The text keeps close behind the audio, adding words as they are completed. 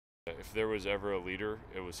if there was ever a leader,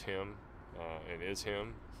 it was him, and is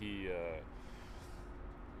him. He,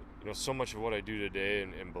 so much of what I do today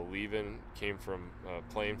and believe in came from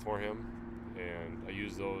playing for him, and I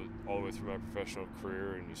use those all the way through my professional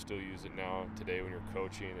career, and you still use it now today when you're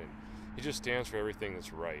coaching. And he just stands for everything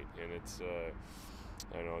that's right, and it's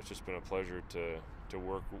I don't know, it's just been a pleasure to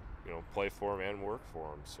work, play for him and work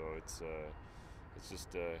for him. So it's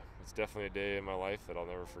just it's definitely a day in my life that I'll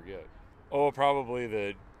never forget. Oh, probably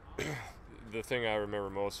the thing I remember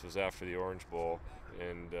most was after the Orange Bowl,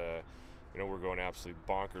 and we're going absolutely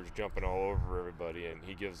bonkers, jumping all over everybody, and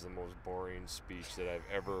he gives the most boring speech that I've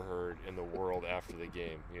ever heard in the world after the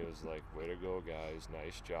game. He was like, "Way to go, guys,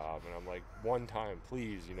 nice job," and I'm like, "One time,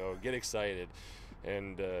 please, get excited."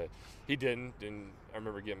 And he didn't, and I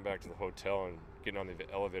remember getting back to the hotel and getting on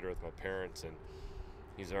the elevator with my parents, and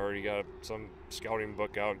he's already got some scouting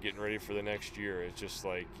book out, getting ready for the next year. It's just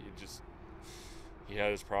like he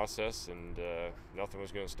had his process, and nothing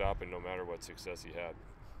was going to stop him, no matter what success he had.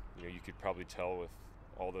 You could probably tell with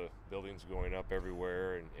all the buildings going up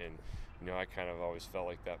everywhere, and I kind of always felt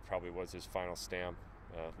like that probably was his final stamp,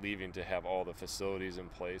 leaving to have all the facilities in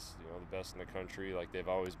place, the best in the country like they've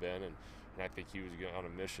always been, and I think he was on a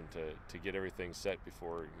mission to get everything set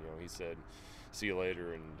before he said, "See you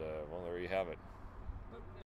later," and well, there you have it.